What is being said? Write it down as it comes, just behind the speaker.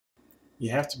you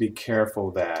have to be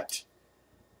careful that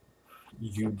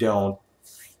you don't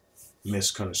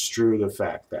misconstrue the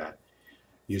fact that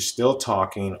you're still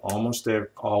talking almost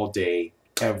all day,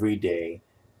 every day,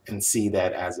 and see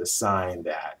that as a sign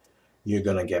that you're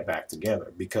going to get back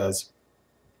together. Because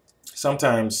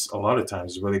sometimes, a lot of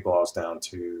times, it really boils down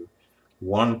to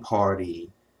one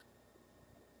party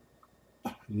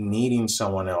needing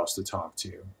someone else to talk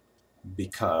to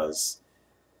because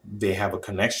they have a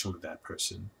connection with that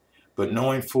person, but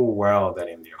knowing full well that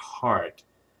in their heart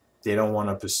they don't want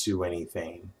to pursue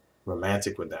anything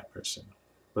romantic with that person.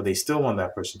 But they still want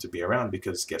that person to be around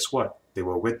because guess what? They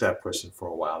were with that person for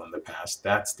a while in the past.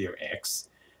 That's their ex,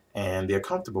 and they're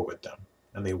comfortable with them.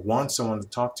 And they want someone to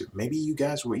talk to. Maybe you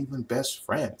guys were even best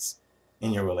friends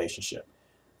in your relationship.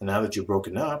 And now that you're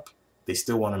broken up, they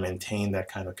still want to maintain that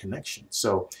kind of connection.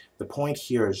 So the point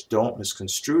here is don't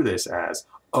misconstrue this as,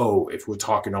 oh, if we're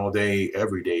talking all day,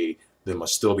 every day, there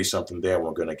must still be something there.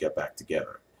 We're going to get back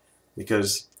together.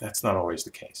 Because that's not always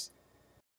the case.